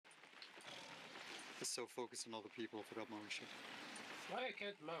Just so focused on other people, I forgot my own shit. Why I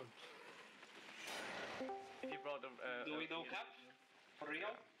can't mount? He brought them. Do we know cap? For real?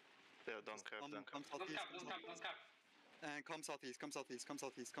 Yeah, don't cap. Come southeast, Don't cap. And come southeast. Get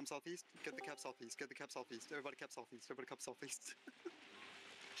the cap southeast. Everybody cap southeast.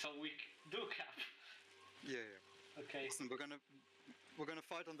 So we do cap. Yeah. Okay. Listen, we're gonna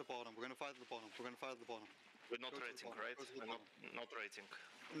fight on the bottom. We're We're not rating, right? We're not rating.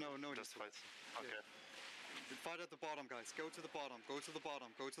 No. Just fight. Okay. Yeah. Fight at the bottom, guys. Go to the bottom. Look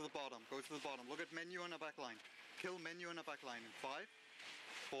at menu on the back line. Kill menu on the back line in 5,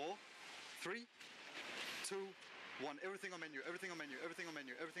 4, 3, 2, 1. Everything on menu. Alright,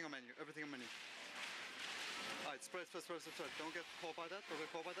 spread. Don't get caught by that.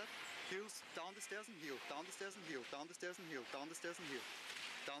 Heals down the stairs and heal. Down the stairs and heal.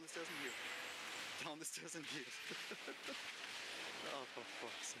 Oh, for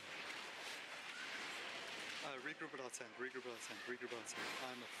fuck's sake. Regroup at our tent. I'm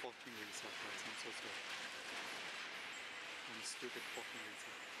a fucking retard, guys. I'm so sorry. I'm a stupid fucking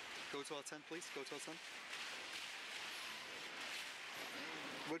retard. Go to our tent, please.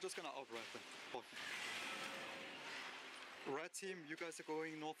 We're just gonna outright them. Fuck. Red team, you guys are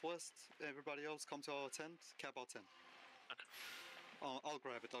going northwest. Everybody else, come to our tent. Cap our tent. Okay. I'll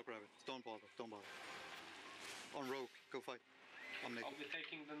grab it. Don't bother. On rogue, go fight. I'm naked. I'll be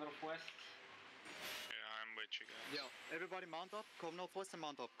taking the northwest. Yeah, I'm with you guys. Yeah, everybody mount up. Come northwest and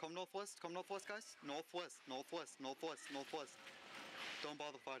mount up. Come northwest, guys. Northwest. Don't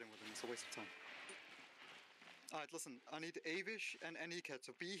bother fighting with them. It's a waste of time. Alright, listen. I need Avish and Anika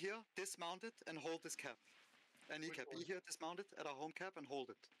to be here, dismount it, and hold this cap. Anika, be here, dismount it at our home cap and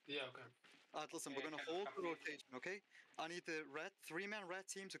hold it. Yeah, okay. Alright, listen, we're gonna hold the rotation, okay? I need the red, 3-man red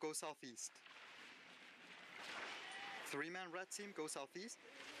team to go southeast. 3-man red team, go southeast.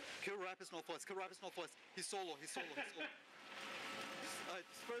 Kill Rapis northwest. He's solo. Alright,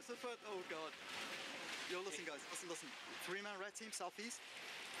 first. Oh god. Yo, listen guys, listen. 3-man red team, southeast.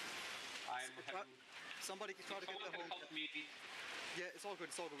 Somebody try to get the home cap. Yeah, it's all good.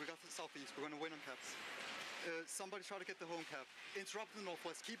 We got the southeast. We're gonna win on caps. Somebody try to get the home cap. Interrupt the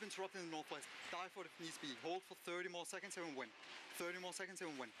northwest. Keep interrupting the northwest. Die for it if needs be. Hold for 30 more seconds and win.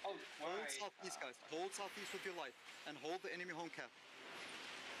 Oh, hold southeast, guys. Hold southeast with your life. And hold the enemy home cap.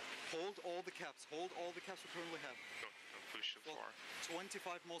 Hold all the caps. We currently have. Don't push it far.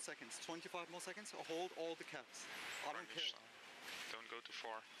 25 more seconds. Hold all the caps. I don't care. Don't go too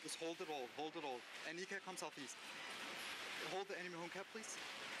far. Just hold it all. And EK come southeast. Hold the enemy home cap, please.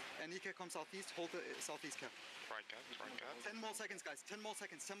 And EK come southeast. Hold the southeast cap. Right cap. 10 more seconds, guys. 10 more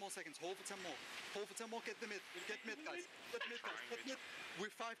seconds. Hold for 10 more. Get the mid. Get mid, guys.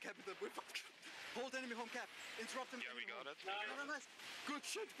 We're 5 capping them. Hold enemy home cap. Interrupt them. Yeah, we got it. Nice. Good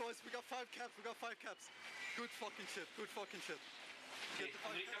shit, boys. We got 5 caps. Good fucking shit. Okay,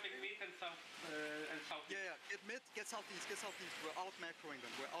 I'm recapping mid and south. Yeah. Get mid, get southeast. We're out macroing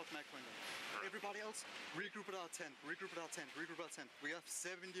them. Everybody else, regroup at our tent. We have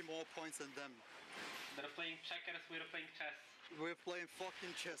 70 more points than them. They're playing checkers, we're playing chess. We're playing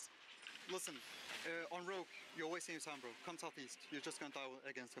fucking chess. Listen, on rogue, you're wasting your time, bro. Come southeast. You're just gonna die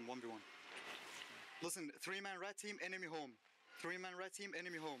against him 1v1. Listen, 3-man red team, enemy home.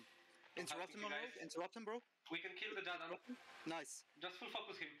 Interrupt him on rogue. Bro. We can kill the Jadan. Nice. Just full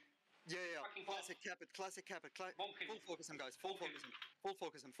focus him. Yeah. Classic cap it. Full focus him, guys. Full focus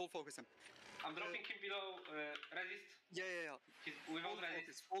him. I'm dropping him below resist. Yeah. Without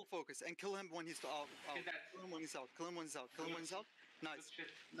resist. Full focus. And kill him when he's out. He's dead. Kill him when he's out. Nice.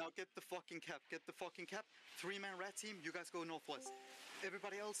 Now get the fucking cap. 3-man red team, you guys go northwest.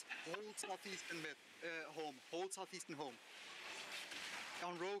 Everybody else, hold southeast and mid. Home. Hold southeast and home.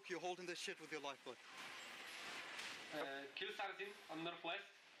 On rogue, you're holding this shit with your lifeblood. Kill Sarzin on northwest.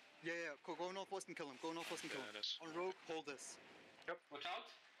 Yeah. Go northwest and kill him. On rogue, hold this. Yep. Watch out.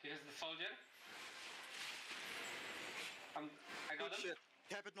 He has the soldier. I got him. Shit.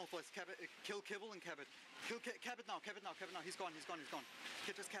 Cap it northwest. Kill Kibble and cap it. Cap it now. He's gone. Just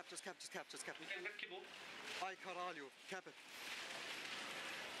cap. We can get Kibble. Ay caralho. Cap it.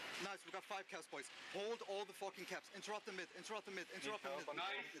 Nice, we got 5 caps, boys. Hold all the fucking caps. Interrupt the mid. Nice.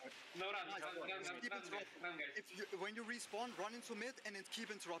 No, run. When you respawn, run into mid and then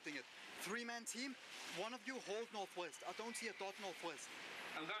keep interrupting it. 3-man team, one of you hold northwest. I don't see a dot northwest.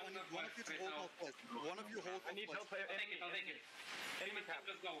 I'm going northwest. One of you to hold northwest. I need help. I'll take it. Enemy cap,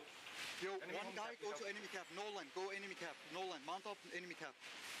 let's go. Yo, one guy go to enemy cap. Nolan, go enemy cap. Nolan, mount up enemy cap.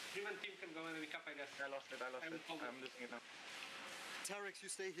 3-man team can go enemy cap, I guess. I lost it. I'm losing it now. Tarex, you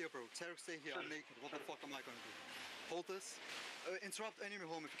stay here, bro. I'm naked. What the fuck am I gonna do? Hold this. Interrupt enemy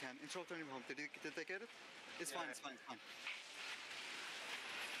home if you can. Interrupt enemy home. Did they get it? It's fine, it's fine, it's fine.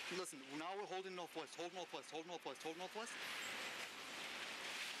 Listen, now we're holding northwest. Hold northwest, hold northwest, hold northwest.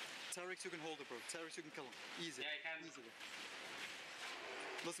 Terex, you can hold it, bro. Terex, you can kill him. Easy. Yeah, I can. Easily.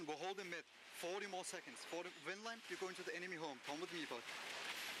 Listen, we're holding mid. 40 more seconds. 40. Vinland, you're going to the enemy home. Come with me, bud.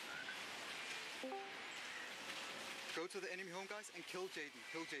 Go to the enemy home, guys, and kill Jaden.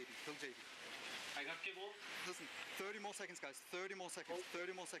 Kill Jaden. Kill Jaden. I got kibble. Listen, 30 more seconds, guys. 30 more seconds.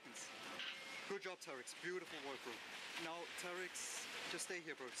 30 more seconds. Good job, Terex. Beautiful work, bro. Now, Terex, just stay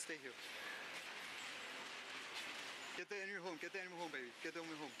here, bro. Stay here. Get the enemy home. Get the enemy home, baby. Get the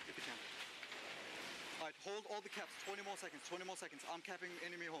enemy home if you can. Alright, hold all the caps. 20 more seconds. 20 more seconds. I'm capping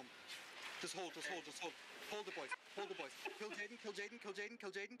enemy home. Just hold. Just hold. Just hold. Hold the boys. Hold the boys. Kill Jaden. Kill Jaden. Kill Jaden.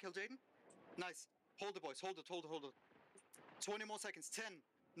 Kill Jaden. Kill Jaden. Nice. Hold the boys. Hold it. Hold it. Hold it. 20 more seconds. 10,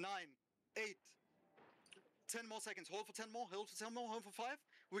 9, 8. 10 more seconds. Hold for 10 more. Hold for 10 more. Hold for 5.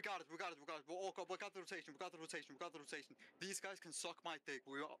 We got it. We got it. We got it. We got the rotation. We got the rotation. We got the rotation. These guys can suck my dick.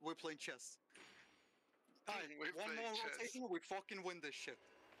 We're playing chess. Alright, one more rotation. We fucking win this shit.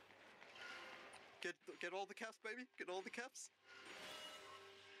 Get all the caps, baby. Get all the caps.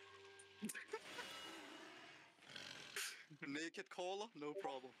 Naked caller, no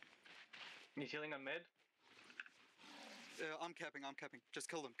problem. You healing on mid? I'm capping. Just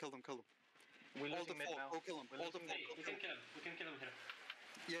kill them. We're All the losing mid four, now. go kill them. All the four, Hey, go we kill can them. kill him. We can kill him here.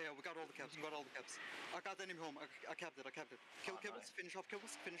 Yeah, we got all the caps. We got all the caps. I got the enemy home. I capped it. Kill Kibbles. Nice. Finish off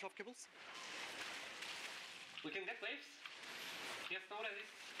Kibbles. We can get waves. Yes, no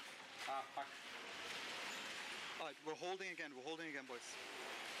resist. Ah, fuck. Alright, we're holding again, boys.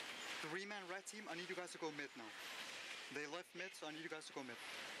 3-man red team, I need you guys to go mid now. They left mid, so I need you guys to go mid.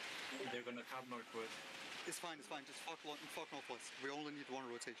 They're gonna come northwest. It's fine. Just fuck northwest. We only need one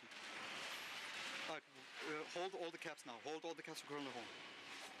rotation. Alright, hold all the caps now. Hold all the caps for currently home.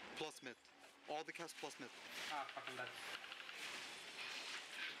 Plus mid. All the caps plus mid. Ah, fucking that.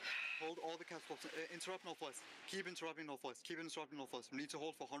 Hold all the caps plus interrupt northwest. Keep interrupting northwest. We need to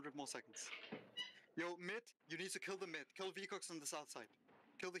hold for 100 more seconds. Yo, mid, you need to kill the mid. Kill VCOX on the south side.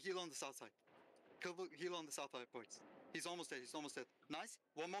 Kill the healer on the south side. Kill the healer on the south side, boys. He's almost dead. Nice.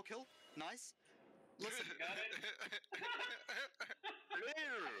 One more kill. Nice. Listen. Got it.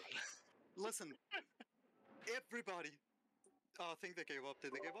 Listen. Everybody. I think they gave up.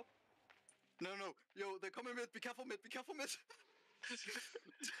 Did they give up? No. Yo, they're coming mid. Be careful mid.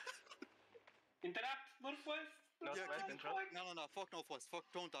 Interrupt, northwest. Northwest, interrupt. No. Fuck northwest. Fuck.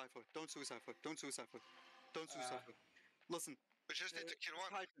 Don't die for it. Don't suicide for it. Listen. We just need to kill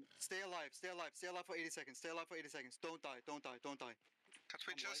one. Titan, stay alive for 80 seconds. Don't die. Can't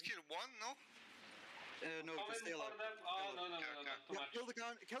we just kill one, no? No, just stay alive. Oh, no, too much. Kill the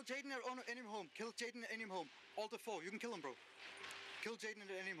guy. Kill Jaden at enemy home. All the 4. You can kill him, bro. Kill Jaden at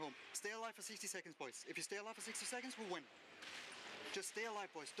enemy home. Stay alive for 60 seconds, boys. If you stay alive for 60 seconds, we'll win. Just stay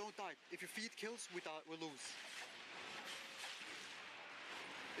alive, boys. Don't die. If you feed kills, we lose.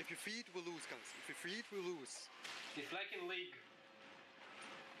 If you feed, we lose, guys. We lose. It's like in League.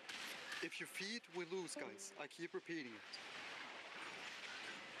 If you feed, we lose, guys. I keep repeating it.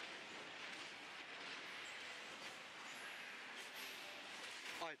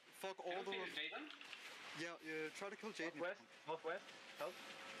 Alright, fuck all Can the... you kill Jaden? Yeah, try to kill Jaden. Northwest. Help.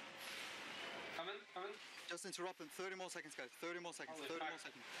 Come in. Just interrupt them. 30 more seconds, guys. 30 more seconds. Holy 30 fuck. more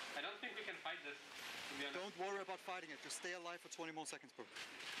seconds. I don't think we can fight this, to be honest. Don't worry about fighting it. Just stay alive for 20 more seconds, bro.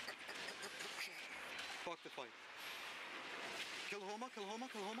 Fuck the fight. Kill Homer.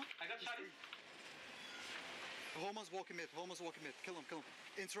 I got shot. Homer's walking mid. Kill him.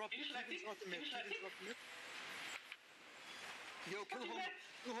 Interrupt. Finish left. Interrupt the mid. Yo, kill Homer.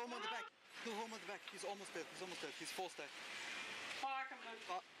 Kill Homer on the back. He's almost dead. He's 4 stack. Fuck, I'm dead.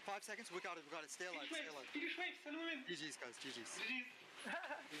 5 seconds. We got it. Stay alive. Finish waves, and we win. GG's, guys. GG's.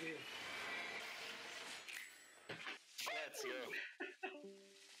 Let's go.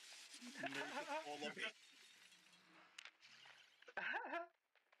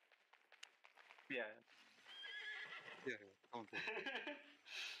 Yeah. Yeah, come on.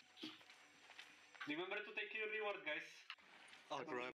 Remember to take your reward, guys. I'll grab